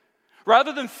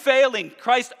 Rather than failing,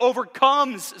 Christ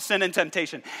overcomes sin and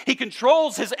temptation. He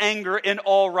controls his anger in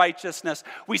all righteousness.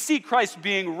 We see Christ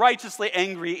being righteously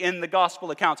angry in the gospel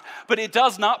accounts, but it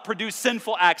does not produce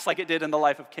sinful acts like it did in the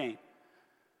life of Cain.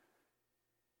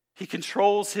 He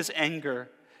controls his anger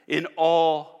in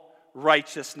all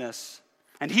righteousness.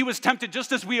 And he was tempted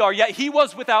just as we are, yet he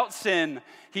was without sin.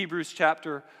 Hebrews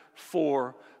chapter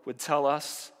 4 would tell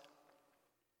us.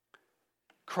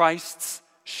 Christ's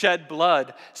shed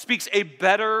blood speaks a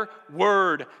better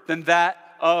word than that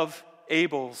of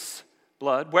Abel's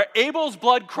blood. Where Abel's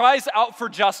blood cries out for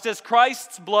justice,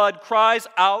 Christ's blood cries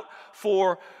out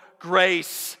for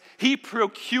grace. He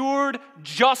procured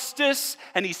justice,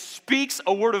 and he speaks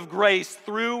a word of grace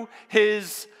through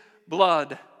his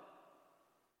blood.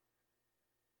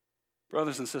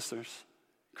 Brothers and sisters,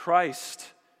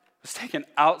 Christ was taken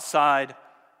outside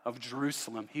of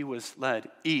Jerusalem. He was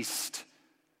led east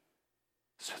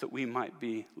so that we might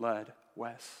be led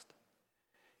west.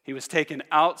 He was taken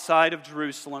outside of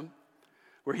Jerusalem,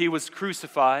 where he was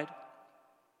crucified,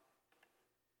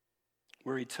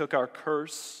 where he took our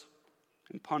curse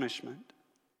and punishment,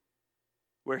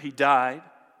 where he died,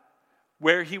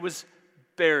 where he was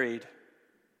buried,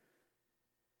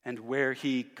 and where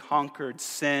he conquered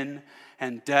sin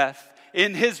and death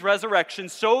in his resurrection,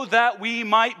 so that we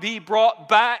might be brought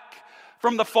back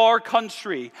from the far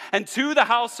country and to the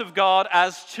house of God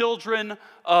as children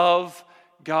of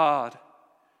God.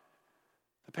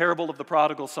 The parable of the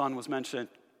prodigal son was mentioned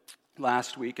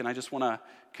last week, and I just want to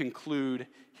conclude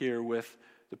here with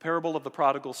the parable of the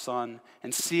prodigal son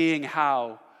and seeing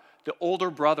how the older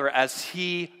brother, as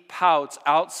he pouts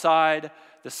outside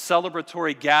the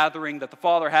celebratory gathering that the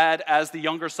father had as the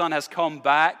younger son has come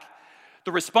back,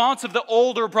 the response of the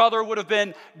older brother would have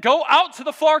been, go out to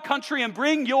the far country and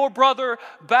bring your brother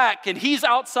back. And he's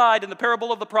outside in the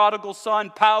parable of the prodigal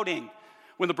son pouting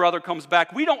when the brother comes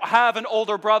back. We don't have an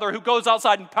older brother who goes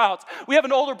outside and pouts. We have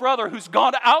an older brother who's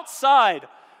gone outside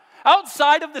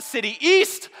of the city,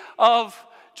 east of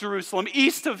Jerusalem,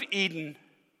 east of Eden,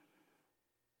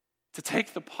 to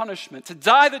take the punishment, to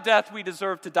die the death we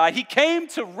deserve to die. He came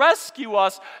to rescue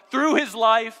us through his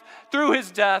life, through his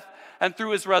death, and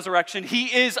through his resurrection. He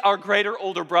is our greater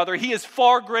older brother. He is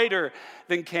far greater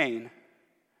than Cain.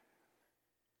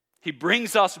 He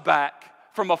brings us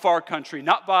back from a far country,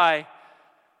 not by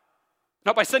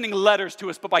sending letters to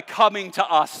us, but by coming to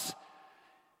us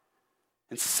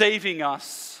and saving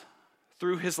us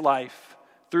through his life,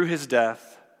 through his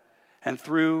death, and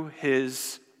through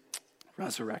his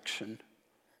resurrection.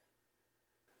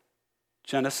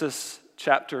 Genesis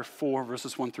chapter 4,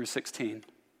 verses 1 through 16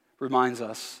 reminds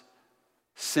us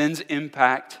sin's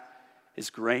impact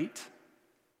is great.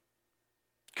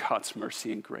 God's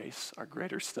mercy and grace are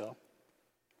greater still.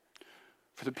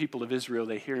 For the people of Israel,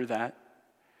 they hear that,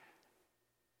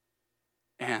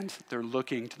 and they're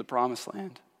looking to the promised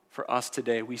land. For us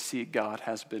today, we see God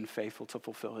has been faithful to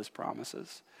fulfill his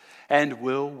promises and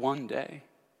will one day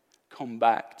come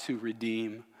back to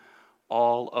redeem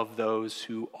all of those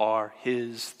who are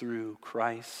his through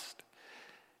Christ.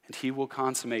 And he will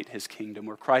consummate his kingdom,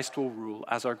 where Christ will rule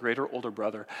as our greater older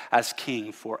brother, as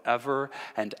king forever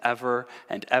and ever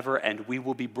and ever, and we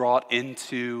will be brought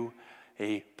into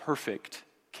a perfect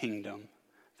kingdom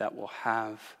that will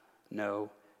have no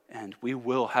end. We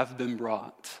will have been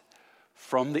brought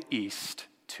from the east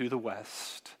to the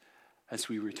west as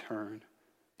we return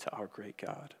to our great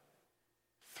God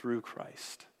through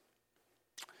Christ.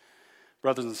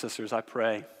 Brothers and sisters, I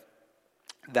pray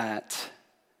that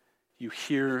you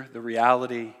hear the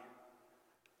reality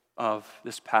of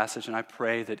this passage, and I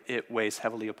pray that it weighs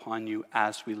heavily upon you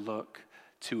as we look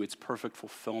to its perfect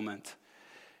fulfillment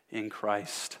in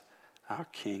Christ, our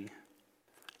King.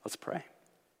 Let's pray.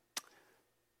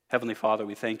 Heavenly Father,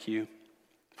 we thank you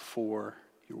for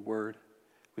your word.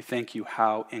 We thank you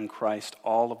how in Christ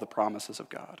all of the promises of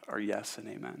God are yes and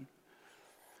amen.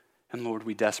 And Lord,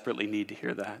 we desperately need to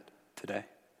hear that today.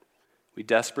 We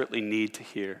desperately need to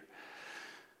hear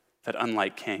that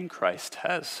unlike Cain, Christ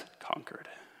has conquered.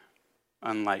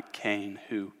 Unlike Cain,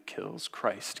 who kills,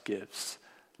 Christ gives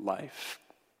life.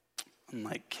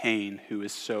 Unlike Cain, who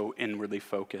is so inwardly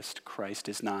focused, Christ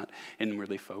is not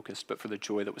inwardly focused, but for the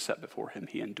joy that was set before him,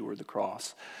 he endured the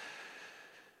cross.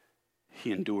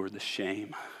 He endured the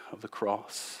shame of the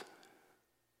cross.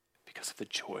 Because of the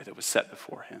joy that was set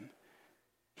before him,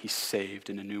 he saved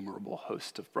an innumerable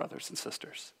host of brothers and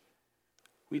sisters.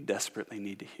 We desperately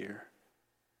need to hear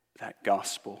that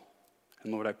gospel.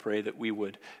 And Lord, I pray that we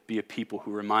would be a people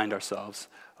who remind ourselves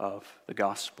of the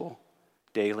gospel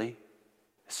daily,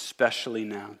 especially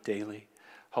now, daily.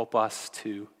 Help us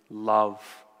to love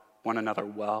one another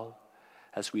well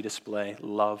as we display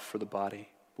love for the body.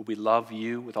 Will we love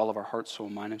you with all of our heart, soul,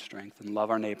 mind, and strength, and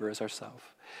love our neighbor as ourselves?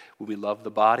 Will we love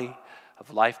the body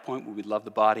of Life Point? Will we love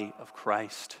the body of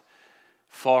Christ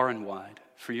far and wide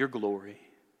for your glory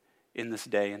in this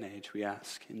day and age, we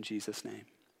ask in Jesus' name.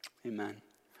 Amen.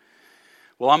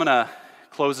 Well, I'm going to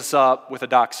close this up with a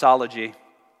doxology.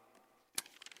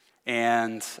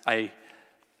 And I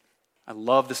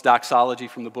love this doxology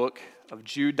from the book of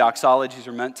Jude. Doxologies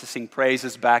are meant to sing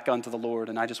praises back unto the Lord.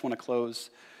 And I just want to close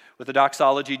with a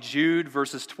doxology, Jude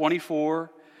verses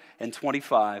 24 and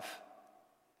 25.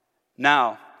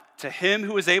 Now, To him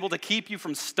who is able to keep you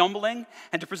from stumbling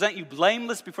and to present you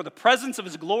blameless before the presence of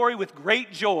his glory with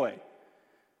great joy.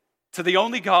 To the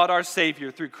only God, our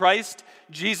Savior, through Christ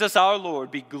Jesus our Lord,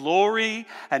 be glory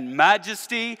and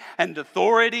majesty and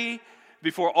authority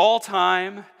before all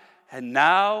time and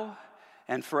now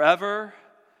and forever.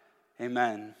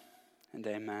 Amen and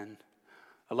amen.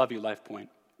 I love you, LifePoint.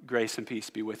 Grace and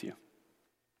peace be with you.